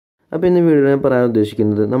അപ്പോൾ ഇന്ന് വീഡിയോയിൽ പറയാൻ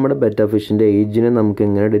ഉദ്ദേശിക്കുന്നത് നമ്മുടെ ബെറ്റ ഫിഷിൻ്റെ ഏജിനെ നമുക്ക്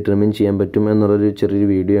എങ്ങനെ ഡിറ്റർമിൻ ചെയ്യാൻ പറ്റും എന്നുള്ളൊരു ചെറിയൊരു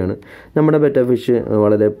വീഡിയോ ആണ്. നമ്മുടെ ബെറ്റ ഫിഷ്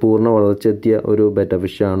വളരെ പൂർണ്ണ വളർച്ചയെത്തിയ ഒരു ബെറ്റ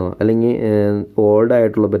ഫിഷ് ആണോ, അല്ലെങ്കിൽ ഓൾഡ്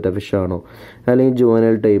ആയിട്ടുള്ള ബെറ്റ ഫിഷ് ആണോ, അല്ലെങ്കിൽ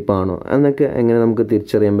ജുവനൈൽ ടൈപ്പ് ആണോ എന്നൊക്കെ എങ്ങനെ നമുക്ക്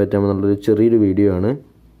തിരിച്ചറിയാൻ പറ്റാമെന്നുള്ളൊരു ചെറിയൊരു വീഡിയോ ആണ്.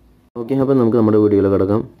 ഓക്കെ, അപ്പോൾ നമുക്ക് നമ്മുടെ വീഡിയോയിൽ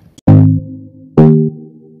കിടക്കാം.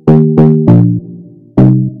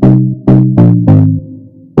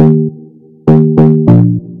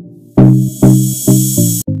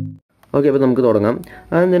 ഓക്കെ, അപ്പോൾ നമുക്ക് തുടങ്ങാം.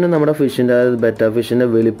 ആദ്യം തന്നെ നമ്മുടെ ഫിഷിൻ്റെ, അതായത് ബെറ്റ ഫിഷിൻ്റെ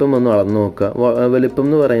വലിപ്പം ഒന്ന് അളന്ന് നോക്കുക. വലിപ്പം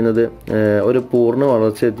എന്ന് പറയുന്നത് ഒരു പൂർണ്ണ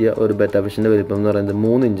വളർച്ചയെത്തിയ ഒരു ബെറ്റ ഫിഷിൻ്റെ വലിപ്പം എന്ന് പറയുന്നത്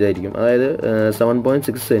 3 ഇഞ്ചായിരിക്കും, അതായത്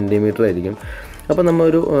 7.6 സെൻറ്റിമീറ്റർ ആയിരിക്കും. അപ്പോൾ നമ്മൾ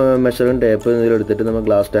ഒരു മെഷറിംഗ് ടേപ്പ് ഇതിലെടുത്തിട്ട് നമ്മൾ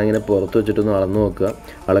ഗ്ലാസ് ടാങ്കിനെ പുറത്ത് വെച്ചിട്ടൊന്ന് അളന്ന് നോക്കുക.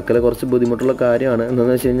 അളക്കൽ കുറച്ച് ബുദ്ധിമുട്ടുള്ള കാര്യമാണ്.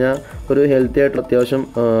 എന്താണെന്ന് വെച്ച് കഴിഞ്ഞാൽ ഒരു ഹെൽത്തി ആയിട്ടുള്ള അത്യാവശ്യം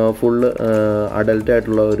ഫുള്ള് അഡൽട്ട്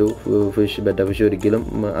ആയിട്ടുള്ള ഒരു ബെറ്റ ഫിഷ് ഒരിക്കലും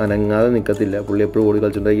അനങ്ങാതെ നിൽക്കത്തില്ല. പുള്ളി എപ്പോഴും ഓടി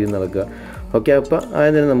കളിച്ചുകൊണ്ടിരിക്കും നടക്കുക. ഓക്കെ, അപ്പോൾ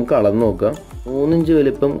ആദ്യം തന്നെ നമുക്ക് അളന്ന് നോക്കാം. 3 ഇഞ്ച്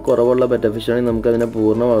വലിപ്പം കുറവുള്ള ബെറ്റ ഫിഷാണെങ്കിൽ നമുക്കതിനെ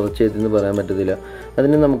പൂർണ്ണ വളർച്ചയെത്തിയെന്ന് പറയാൻ പറ്റത്തില്ല.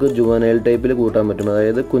 അതിന് നമുക്ക് ജുവനൈൽ ടൈപ്പിൽ കൂട്ടാൻ പറ്റും,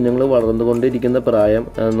 അതായത് കുഞ്ഞുങ്ങൾ വളർന്നുകൊണ്ടിരിക്കുന്ന പ്രായം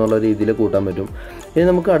എന്നുള്ള രീതിയിൽ കൂട്ടാൻ പറ്റും. ഇനി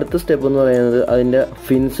നമുക്ക് അടുത്ത സ്റ്റെപ്പ് എന്ന് പറയുന്നത് അതിൻ്റെ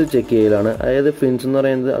ഫിൻസ് ചെക്ക് ചെയ്യലാണ്. അതായത് ഫിൻസ് എന്ന്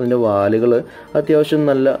പറയുന്നത് അതിൻ്റെ വാലുകൾ അത്യാവശ്യം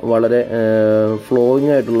വളരെ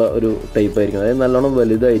ഫ്ലോയിങ് ആയിട്ടുള്ള ഒരു ടൈപ്പ് ആയിരിക്കും, അതായത് നല്ലോണം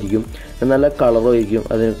വലുതായിരിക്കും, നല്ല കളറായിരിക്കും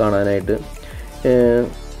അതിന് കാണാനായിട്ട്.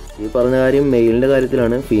 ഈ പറഞ്ഞ കാര്യം മെയിലിൻ്റെ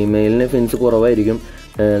കാര്യത്തിലാണ്. ഫീമെയിലിന് ഫിൻസ് കുറവായിരിക്കും.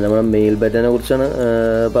 നമ്മുടെ മെയിൽ ബെറ്റനെ കുറിച്ചാണ്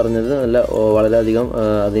പറഞ്ഞത്. വളരെയധികം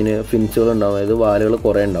അതിന് ഫിൻസുകൾ ഉണ്ടാവും, അതായത് വാലുകൾ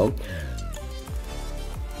കുറേ ഉണ്ടാവും.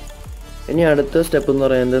 ഇനി അടുത്ത സ്റ്റെപ്പ് എന്ന്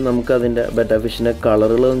പറയുന്നത് നമുക്ക് അതിൻ്റെ ബെറ്റ ഫിഷിൻ്റെ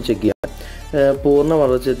കളറുകളൊന്ന് ചെക്ക് ചെയ്യാം. പൂർണ്ണ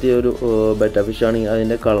വളർച്ചയെത്തിയ ഒരു ബെറ്റ ഫിഷാണെങ്കിൽ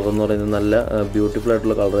അതിൻ്റെ കളർ എന്ന് പറയുന്നത് നല്ല ബ്യൂട്ടിഫുൾ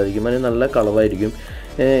ആയിട്ടുള്ള കളറായിരിക്കും, അതിന് നല്ല കളറായിരിക്കും.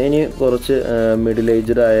 ഇനി കുറച്ച് മിഡിൽ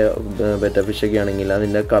ഏജ്ഡ് ആയ ബെറ്റ ഫിഷൊക്കെ ആണെങ്കിൽ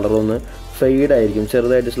അതിൻ്റെ കളറൊന്ന് ഫെയ്ഡ് ആയിരിക്കും,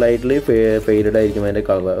 ചെറുതായിട്ട് സ്ലൈറ്റ്ലി ഫെയ്ഡഡ് ആയിരിക്കും അതിൻ്റെ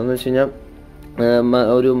കളർ. എന്ന് വെച്ച് കഴിഞ്ഞാൽ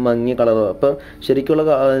ഒരു മങ്ങിയ കളർ. അപ്പോൾ ശരിക്കുള്ള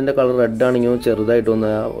അതിൻ്റെ കളർ റെഡ് ആണെങ്കിലും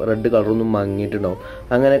ചെറുതായിട്ടൊന്ന് റെഡ് കളറൊന്നും മങ്ങിയിട്ടുണ്ടാവും.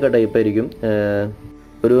 അങ്ങനെയൊക്കെ ടൈപ്പായിരിക്കും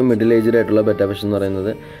ഒരു മിഡിൽ ഏജ്ഡ് ആയിട്ടുള്ള ബെറ്റ ഫിഷ് എന്ന് പറയുന്നത്.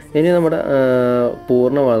 ഇനി നമ്മുടെ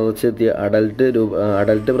പൂർണ്ണ വളർച്ചയെത്തിയ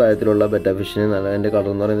അഡൽട്ട് പ്രായത്തിലുള്ള ബെറ്റ ഫിഷിന് അതിൻ്റെ കളർ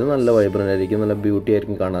എന്ന് പറയുന്നത് നല്ല വൈബ്രൻ്റ് ആയിരിക്കും, നല്ല ബ്യൂട്ടി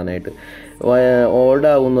ആയിരിക്കും കാണാനായിട്ട്. ഓൾഡ്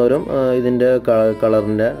ആകുന്നവരും ഇതിൻ്റെ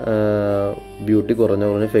കളറിൻ്റെ ബ്യൂട്ടി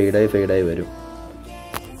കുറഞ്ഞ ഫെയ്ഡായി വരും.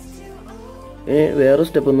 ഇനി വേറൊരു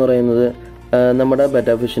സ്റ്റെപ്പ് എന്ന് പറയുന്നത് നമ്മുടെ ബെറ്റ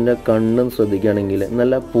ഫിഷിൻ്റെ കണ്ണും ശ്രദ്ധിക്കുകയാണെങ്കിൽ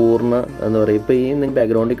നല്ല പൂർണ്ണ എന്താ പറയുക, ഇപ്പോൾ ഈ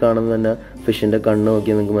ബാക്ക്ഗ്രൗണ്ടിൽ കാണുന്ന തന്നെ ഫിഷിൻ്റെ കണ്ണ്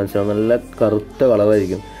നോക്കിയാൽ നിങ്ങൾക്ക് മനസ്സിലാവും, നല്ല കറുത്ത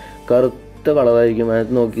കളറായിരിക്കും.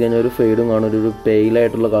 അതിനകത്ത് നോക്കിക്കഴിഞ്ഞാൽ ഒരു ഫെയ്ഡും കാണും, ഒരു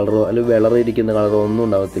പെയിലായിട്ടുള്ള കളറോ അല്ലെങ്കിൽ വിളറിയിരിക്കുന്ന കളറോ ഒന്നും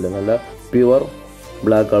ഉണ്ടാകത്തില്ല. നല്ല പ്യുവർ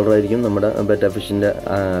ബ്ലാക്ക് കളറായിരിക്കും നമ്മുടെ ബെറ്റ ഫിഷിൻ്റെ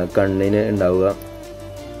കണ്ണിന് ഉണ്ടാവുക.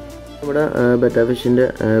 നമ്മുടെ ബെറ്റ ഫിഷിൻ്റെ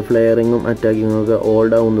ഫ്ലെയറിങ്ങും അറ്റാക്കിങ്ങും ഒക്കെ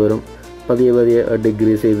ഓൾഡ് ആവുന്നവരും പതിയെ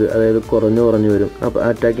ഡിഗ്രീസ് ചെയ്ത്, അതായത് കുറഞ്ഞു വരും. അപ്പോൾ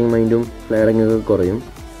അറ്റാക്കിംഗ് മൈൻഡും ഫ്ലെയറിംഗ് ഒക്കെ കുറയും.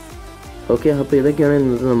 ഓക്കെ, അപ്പോൾ ഇതൊക്കെയാണ്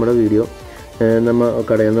ഇന്നത്തെ നമ്മുടെ വീഡിയോ. നമ്മൾ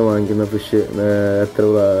കടയിൽ നിന്ന് വാങ്ങിക്കുന്ന ഫിഷ് എത്ര,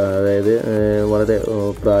 അതായത് വളരെ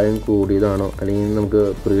പ്രായം കൂടിയതാണോ അല്ലെങ്കിൽ നമുക്ക്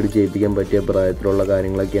ബ്രീഡ് ചെയ്യിപ്പിക്കാൻ പറ്റിയ പ്രായത്തിലുള്ള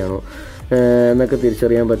കാര്യങ്ങളൊക്കെയാണോ എന്നൊക്കെ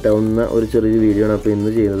തിരിച്ചറിയാൻ പറ്റാവുന്ന ഒരു ചെറിയൊരു വീഡിയോ ആണ് അപ്പോൾ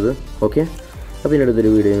ഇന്ന് ചെയ്യുന്നത്. ഓക്കെ, അപ്പോൾ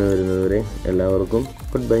ഇതിനടുത്തൊരു വീഡിയോ വരുന്നത് വരെ എല്ലാവർക്കും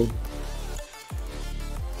ഗുഡ് ബൈ.